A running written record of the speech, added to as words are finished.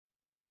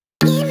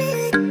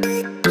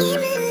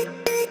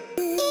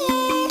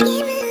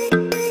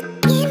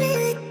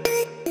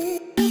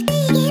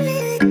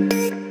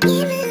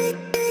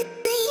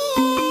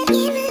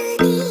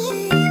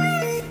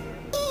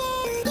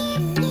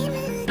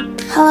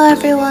Hello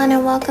everyone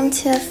and welcome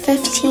to a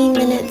 15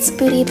 minutes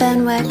booty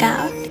burn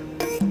workout.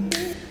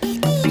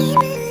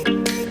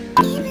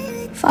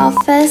 For our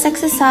first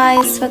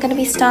exercise, we're going to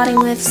be starting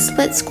with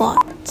split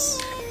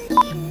squats.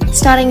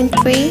 Starting in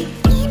 3,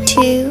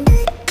 2,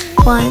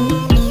 1,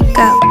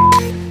 go.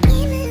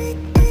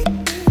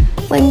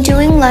 When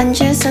doing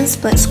lunges and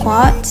split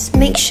squats,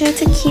 make sure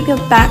to keep your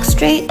back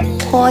straight,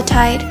 core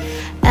tight,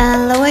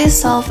 and lower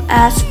yourself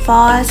as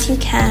far as you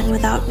can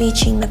without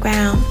reaching the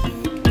ground.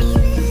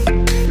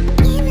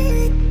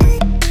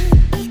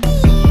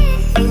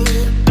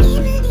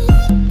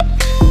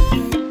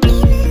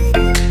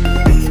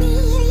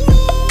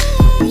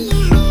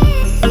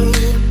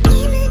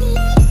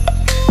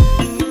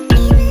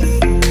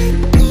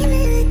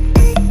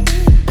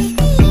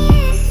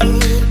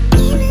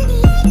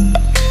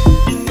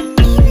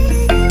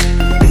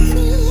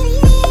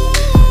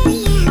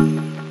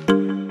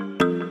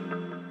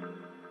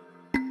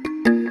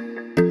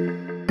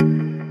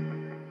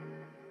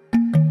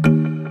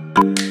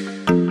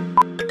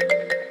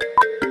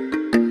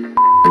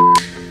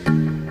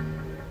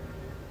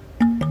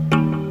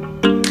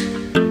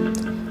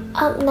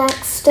 Up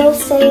next, still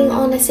staying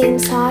on the same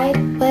side,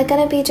 we're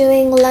going to be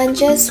doing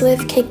lunges with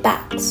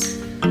kickbacks.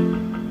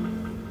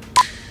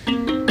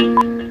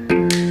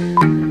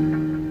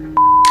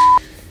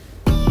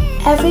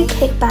 Every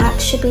kickback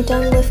should be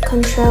done with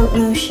controlled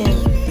motion,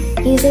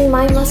 using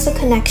mind muscle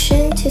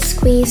connection to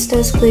squeeze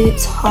those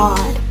glutes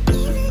hard.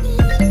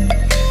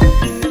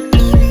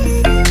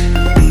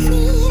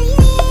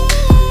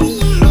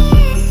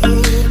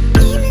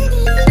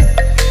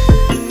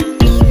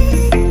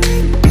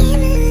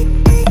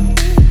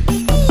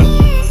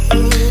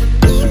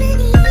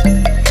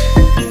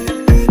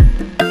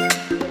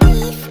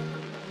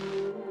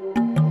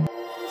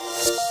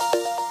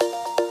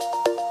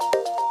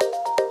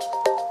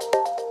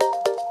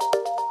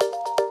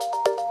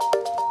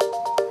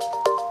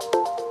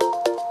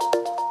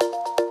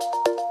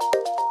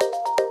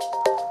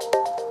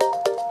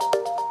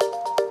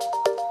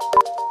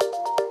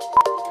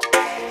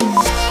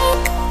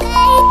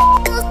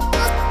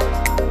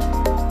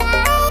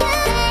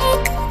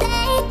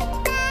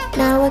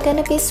 Now we're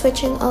going to be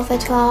switching over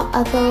to our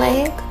other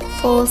leg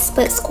for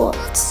split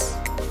squats.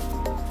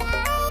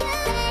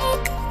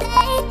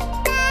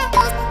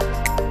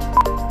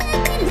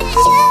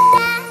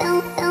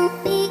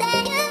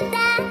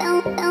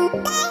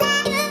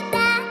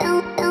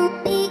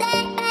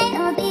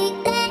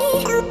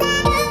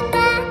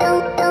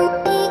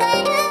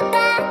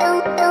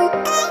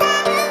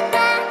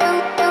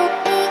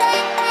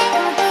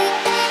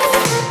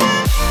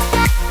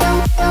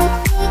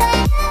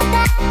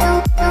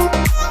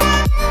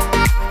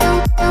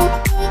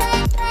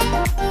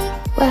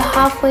 We're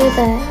halfway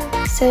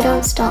there, so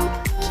don't stop,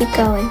 keep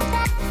going.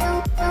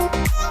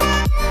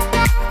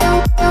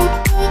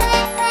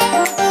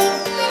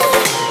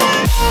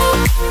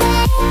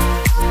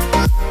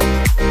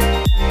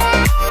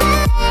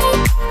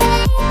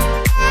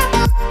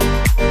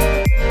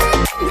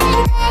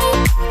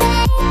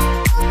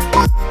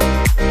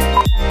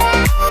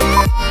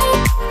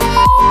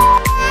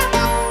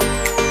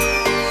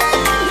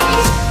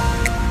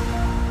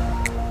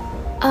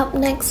 Up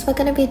next, we're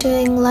going to be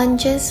doing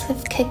lunges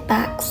with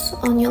kickbacks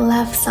on your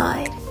left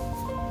side.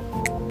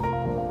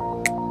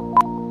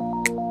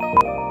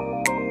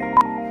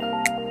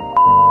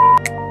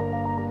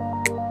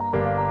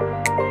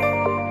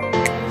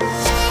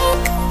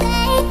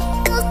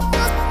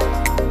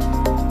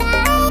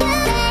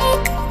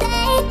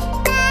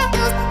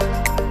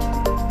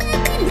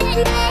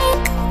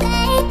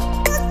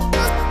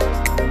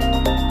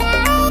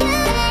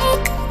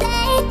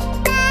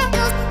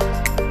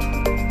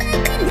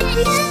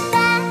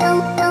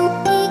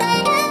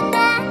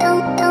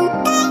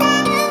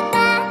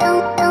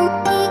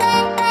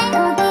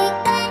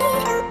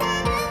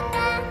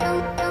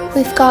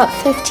 We've got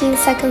 15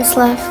 seconds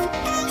left,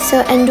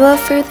 so endure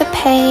through the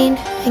pain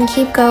and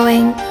keep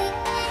going.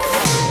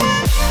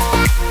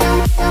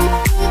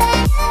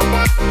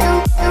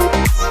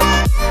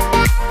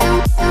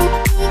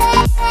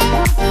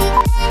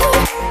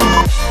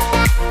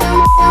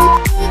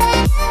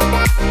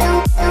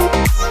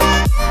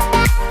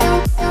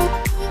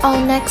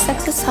 Our next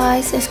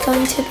exercise is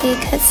going to be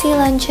Curtsy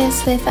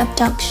Lunges with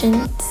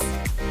Abductions.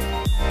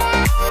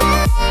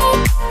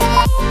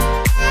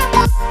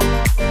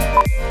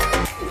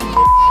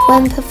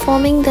 When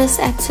performing this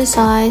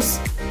exercise,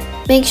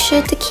 make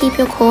sure to keep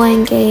your core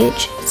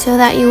engaged so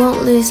that you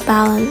won't lose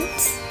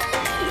balance.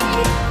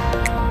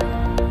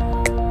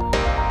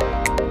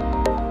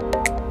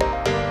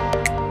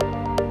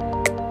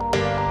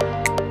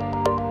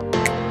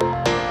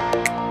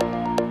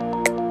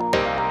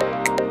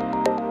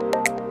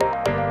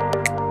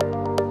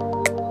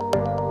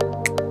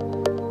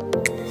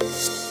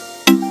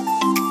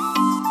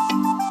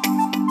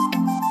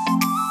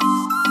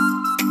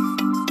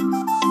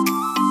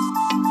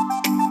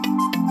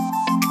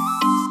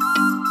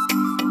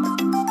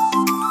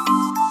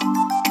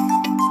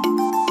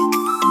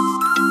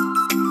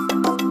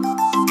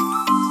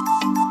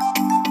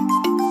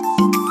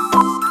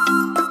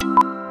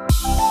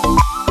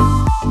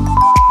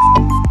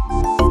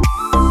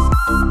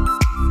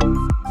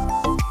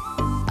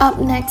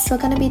 next we're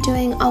going to be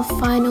doing our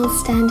final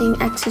standing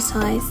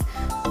exercise,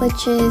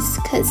 which is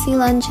curtsy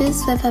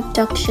lunges with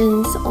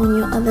abductions on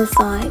your other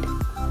side.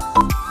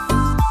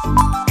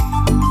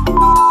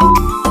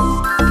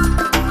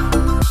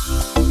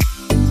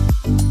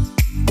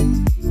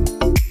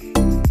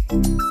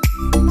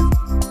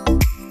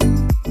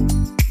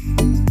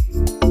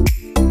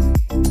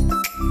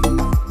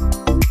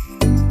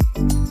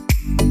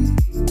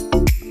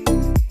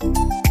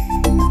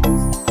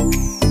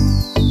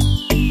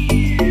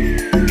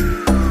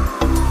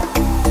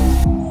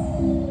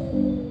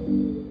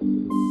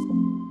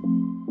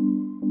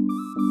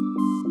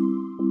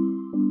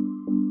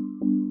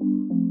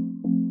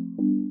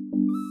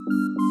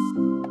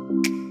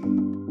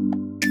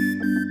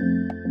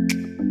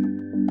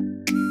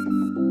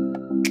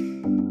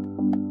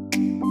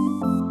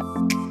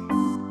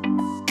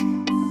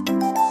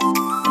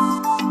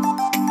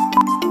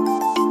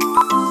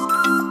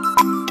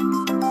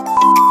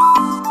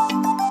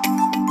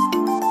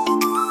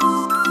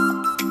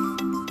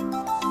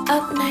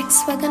 Up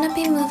next, we're going to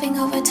be moving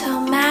over to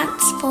our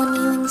mats for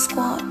kneeling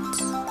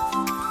squats.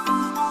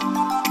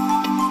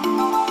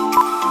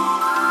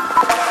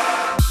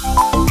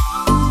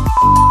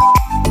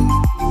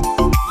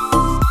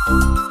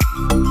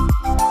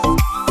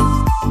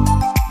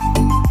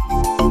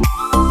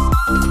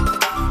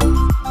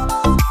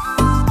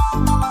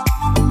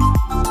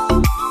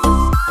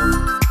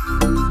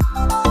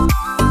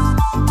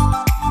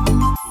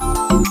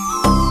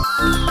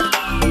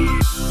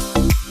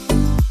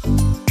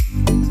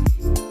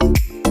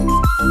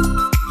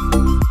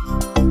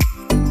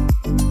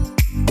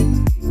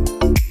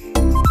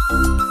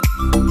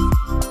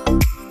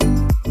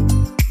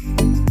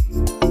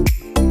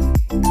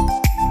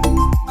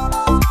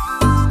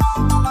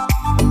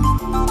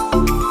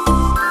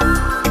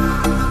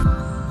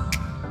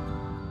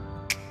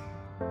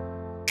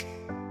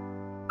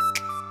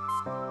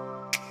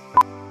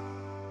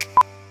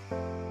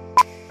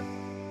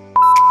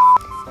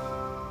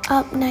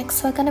 Up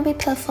next, we're going to be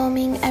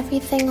performing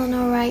everything on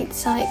our right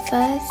side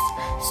first,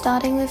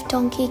 starting with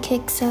donkey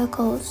kick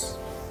circles.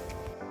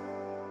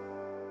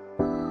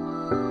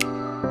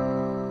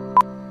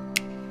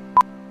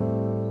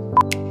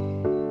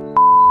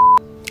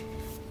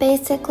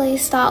 Basically,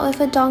 start with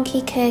a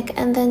donkey kick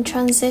and then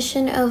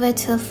transition over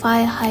to a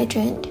fire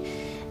hydrant,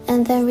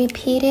 and then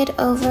repeat it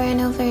over and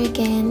over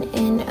again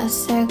in a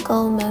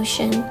circle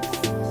motion.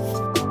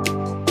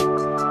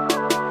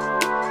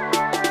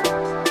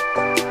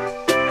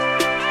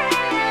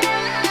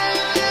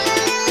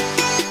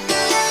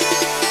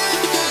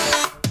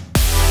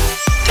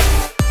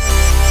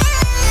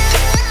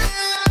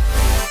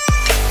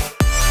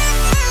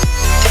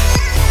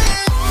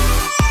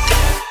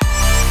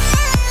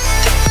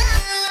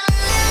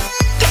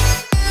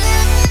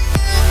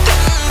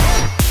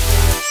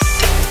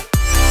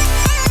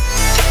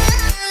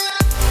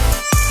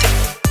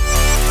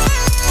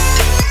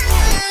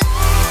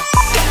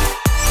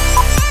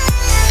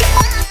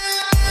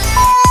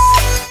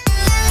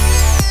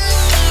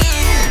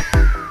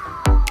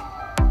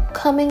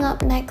 Coming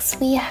up next,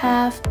 we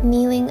have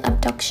kneeling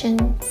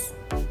abductions.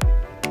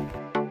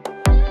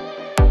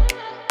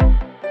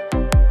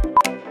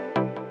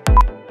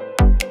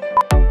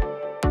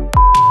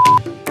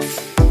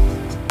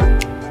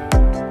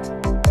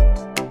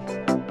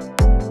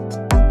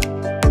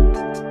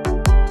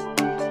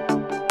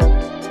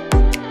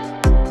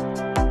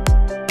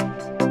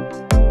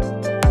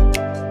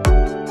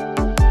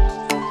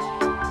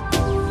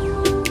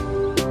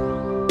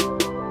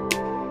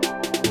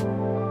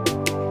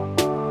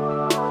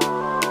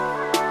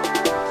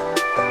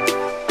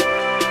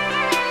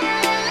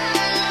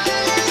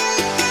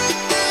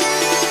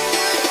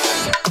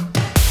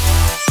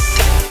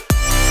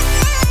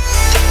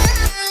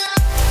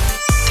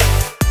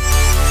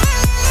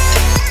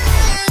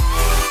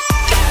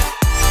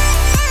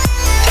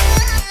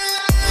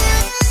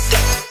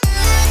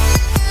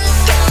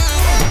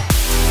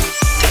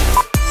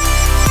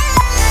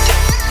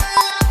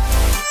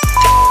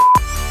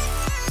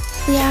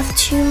 We have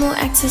 2 more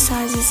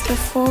exercises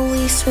before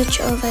we switch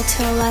over to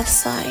the left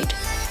side.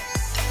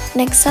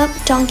 Next up,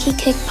 donkey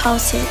kick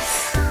pulses.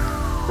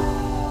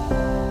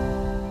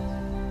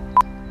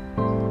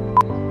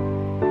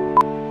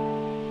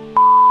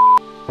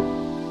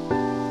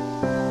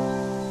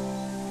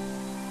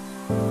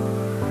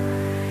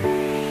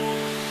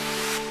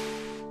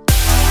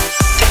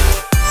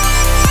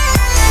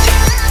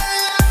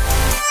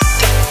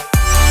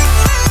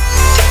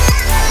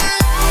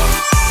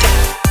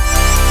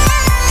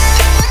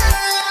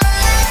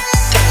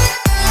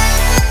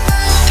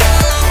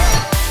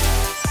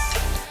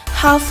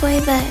 Halfway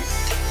there,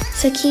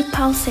 so keep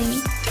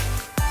pulsing.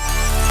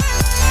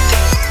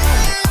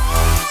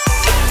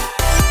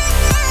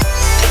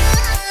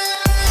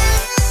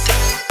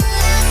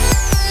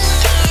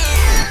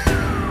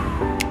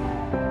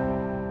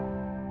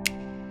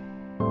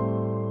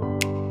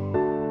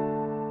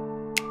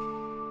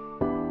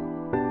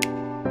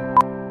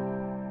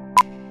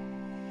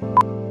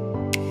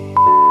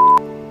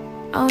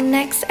 Our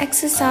next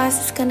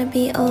exercise is going to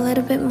be a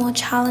little bit more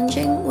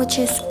challenging, which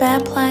is bear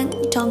plank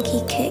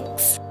donkey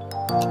kicks.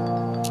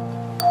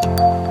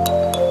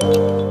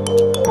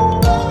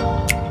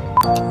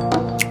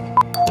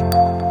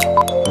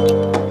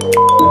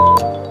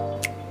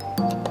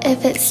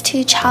 If it's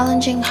too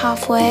challenging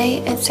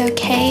halfway, it's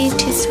okay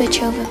to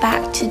switch over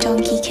back to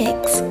donkey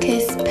kicks,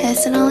 because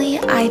personally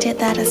I did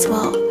that as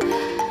well.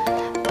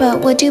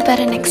 But we'll do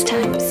better next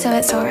time, so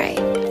it's alright.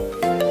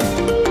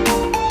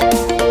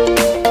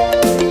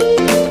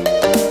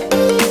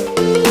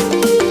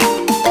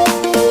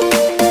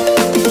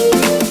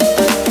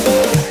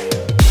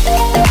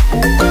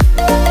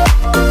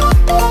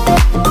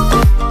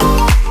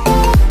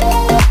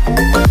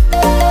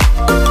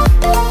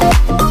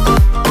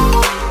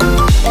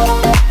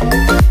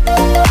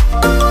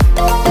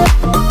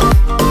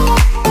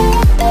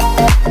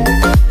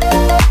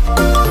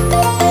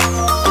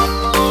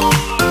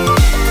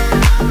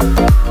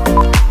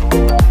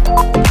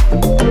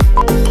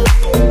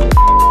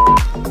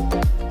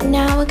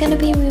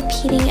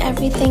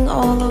 Everything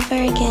all over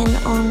again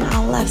on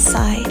our left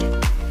side,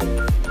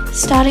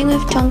 starting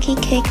with donkey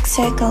kick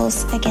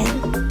circles again.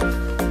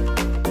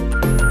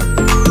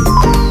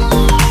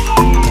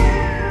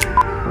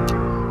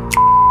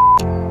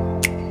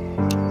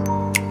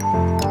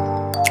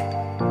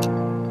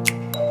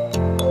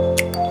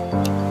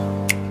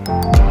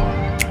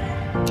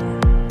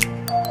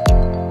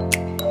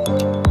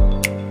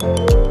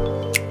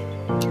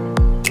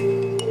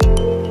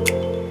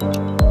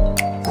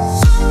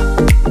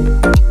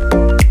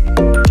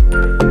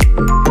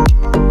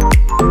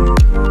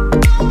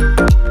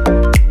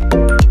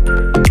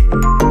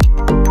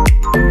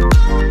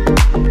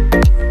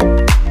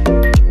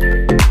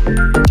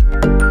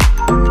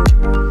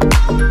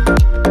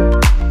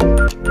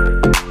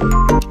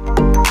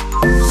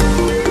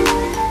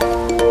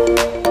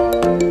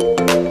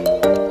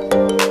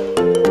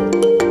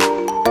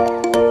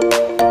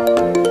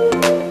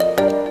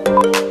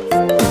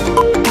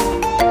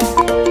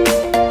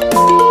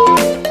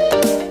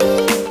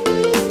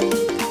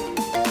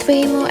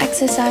 Three more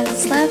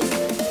exercises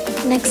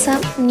left. Next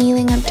up,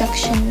 kneeling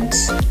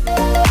abductions.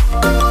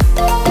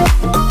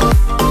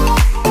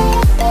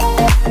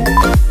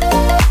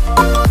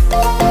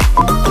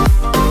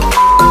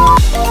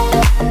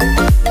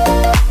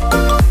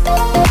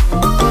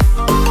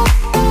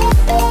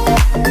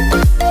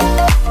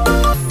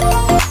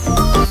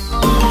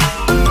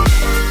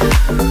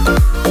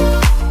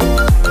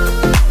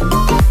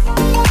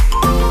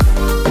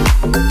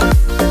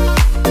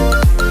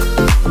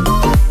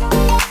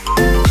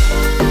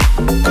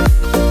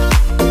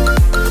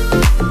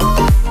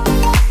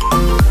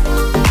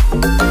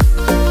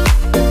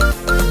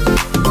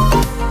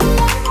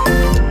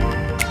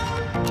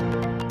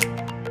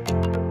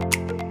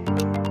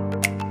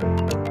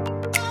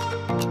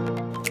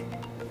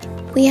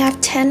 We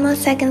have 10 more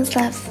seconds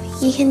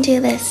left. You can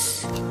do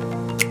this.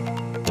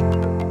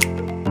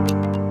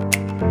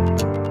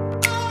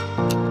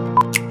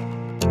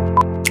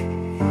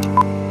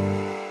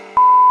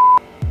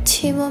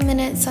 Two more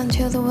minutes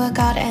until the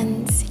workout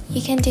ends.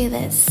 You can do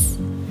this.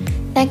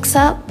 Next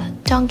up,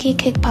 donkey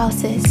kick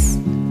pulses.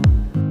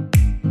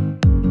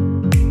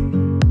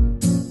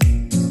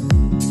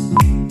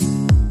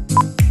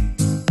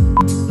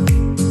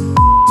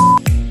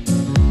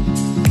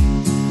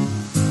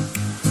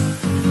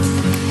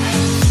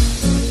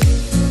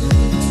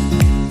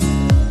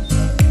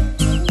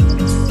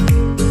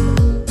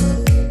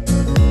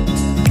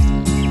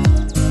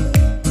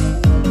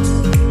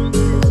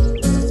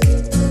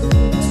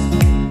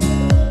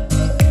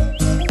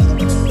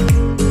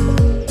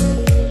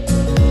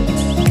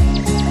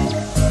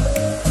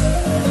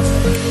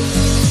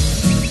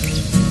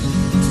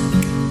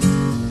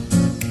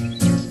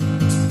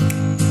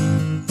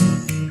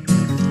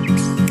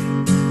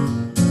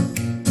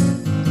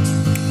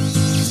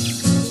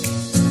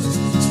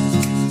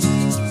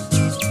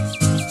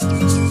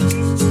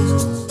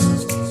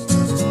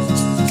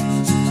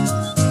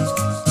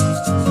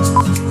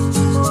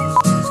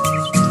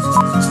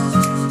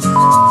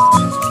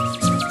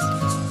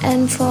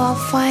 And for our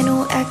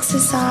final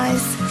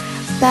exercise,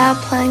 bear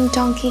plank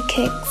donkey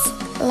kicks.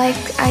 Like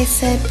I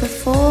said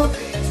before,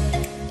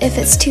 if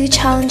it's too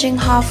challenging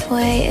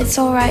halfway, it's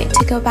alright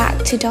to go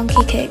back to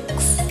donkey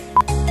kicks.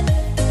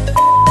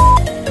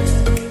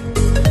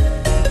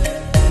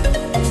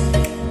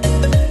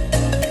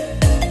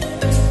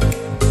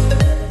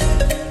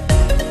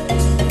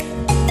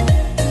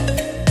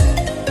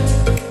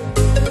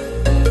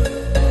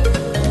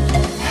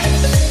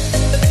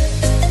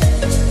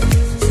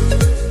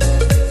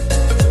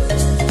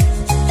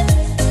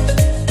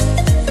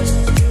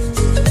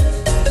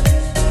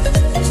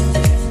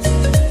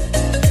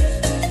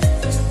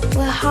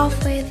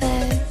 Halfway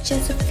there,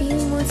 just a few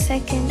more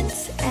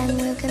seconds and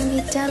we're going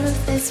to be done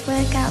with this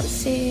workout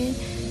soon.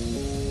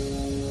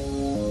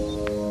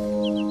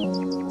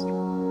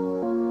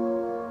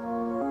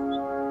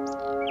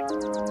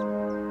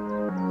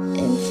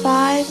 In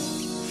 5,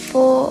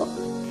 4,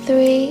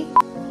 3,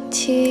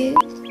 2,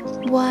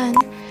 1,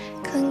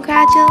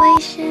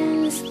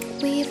 Congratulations,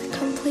 we've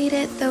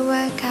completed the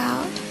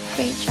workout.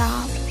 Great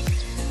job.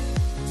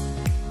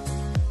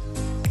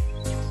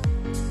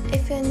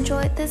 If you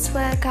enjoyed this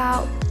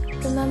workout,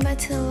 remember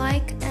to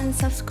like and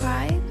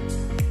subscribe.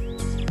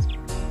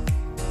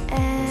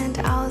 And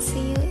I'll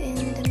see you in